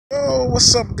Oh,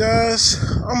 what's up, guys?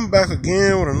 I'm back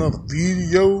again with another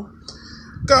video.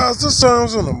 Guys, this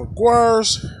time's on the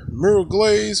Meguiar's Mirror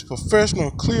Glaze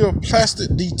Professional Clear Plastic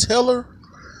Detailer.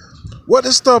 What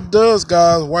this stuff does,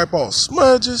 guys, wipe off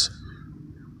smudges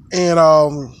and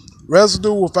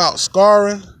residue without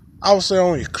scarring. I would say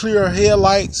on your clear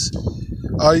headlights.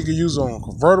 You can use it on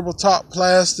convertible top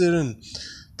plastic and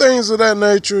things of that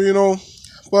nature, you know.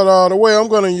 But the way I'm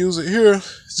going to use it here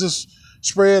is just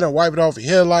spray it and wipe it off your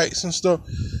headlights and stuff.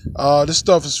 This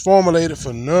stuff is formulated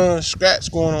for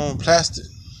non-scratch going on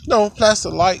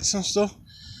plastic lights and stuff.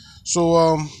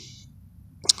 So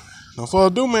no further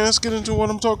ado, man, let's get into what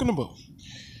I'm talking about.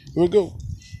 Here we go.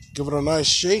 Give it a nice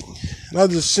shake, and I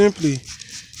just simply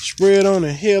spray it on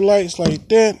the headlights like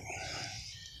that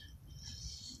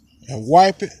and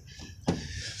wipe it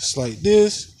just like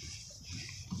this,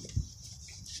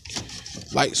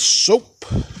 like soap.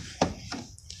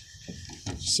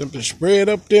 Simply spray it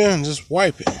up there and just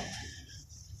wipe it.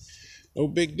 No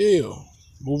big deal.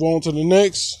 Move on to the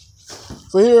next.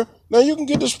 For here, now you can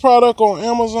get this product on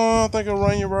Amazon. I think it'll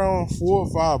run you around $4 or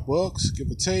 $5, give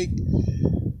or take.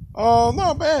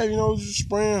 Not bad, you know, just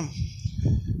spraying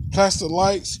plastic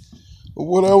lights or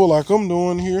whatever, like I'm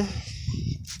doing here.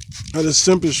 I just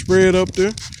simply spray it up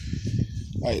there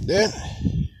like that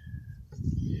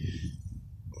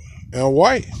and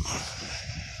wipe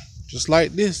just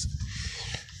like this.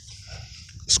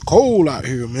 It's cold out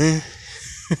here, man.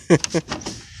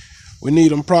 We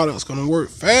need them products gonna work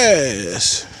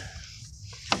fast.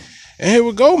 And here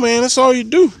we go, man. That's all you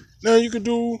do. Now you can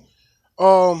do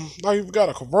like if you got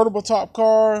a convertible top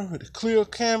car with a clear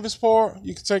canvas part,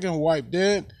 you can take it and wipe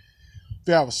that. If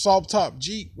you have a soft top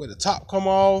Jeep where the top come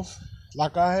off,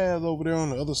 like I have over there on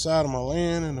the other side of my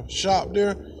land in the shop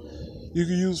there, you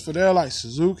can use for there like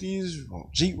Suzuki's,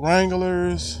 Jeep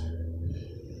Wranglers,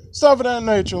 stuff of that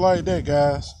nature like that,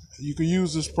 guys. You can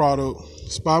use this product.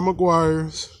 It's by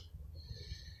Meguiar's.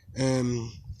 And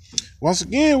once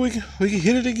again, we can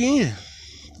hit it again.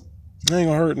 It ain't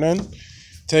gonna hurt nothing.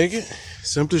 Take it,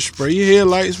 simply spray your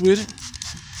headlights with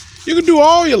it. You can do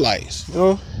all your lights, you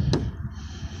know.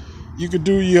 You could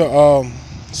do your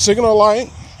signal light,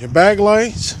 your back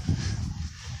lights.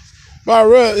 But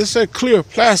it said clear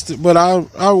plastic, but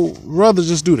I would rather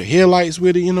just do the headlights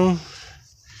with it, you know.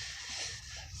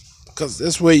 Because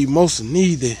that's where you most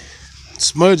need the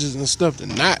smudges and stuff to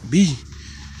not be.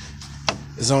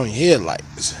 Is on your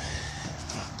headlights.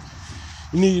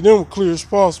 You need them clear as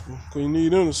possible, because you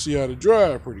need them to see how to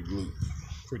drive pretty good.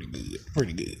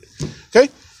 Okay?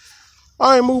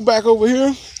 Alright, move back over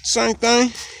here. Same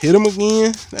thing. Hit them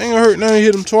again. They ain't gonna hurt nothing.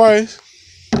 Hit them twice.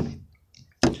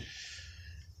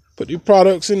 Put your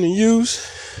products into use.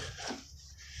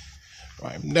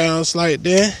 Wipe them down just like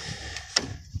that.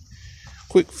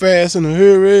 Quick, fast, in a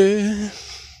hurry.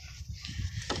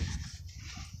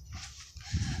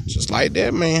 Just like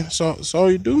that, man. That's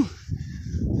all you do.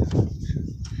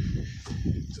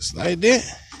 Just like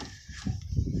that.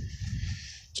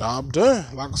 Job done.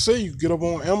 Like I said, you can get up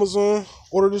on Amazon,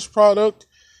 order this product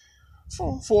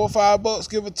for $4 or $5,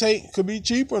 give or take. Could be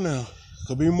cheaper now.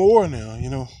 Could be more now, you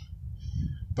know.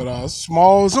 But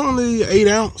small, it's only 8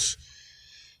 ounce.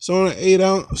 It's only 8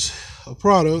 ounce of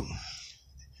product.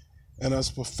 And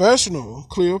that's professional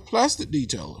clear plastic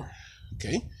detailer.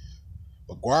 Okay.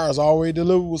 Meguiar's always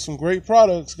delivered with some great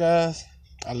products, guys.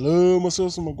 I love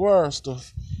myself some Meguiar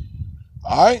stuff.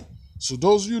 Alright. So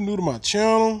those of you new to my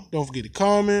channel, don't forget to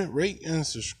comment, rate, and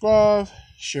subscribe.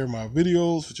 Share my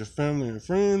videos with your family and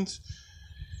friends.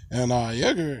 And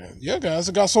yeah, guys,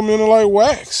 I got something in it like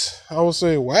wax. I would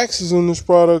say wax is in this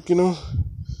product, you know.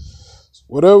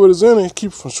 Whatever is in it,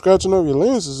 keep from scratching up your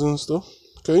lenses and stuff.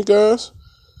 Okay, guys.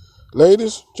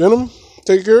 Ladies, gentlemen,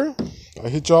 take care. I'll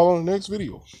hit y'all on the next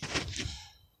video.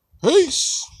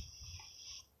 Peace.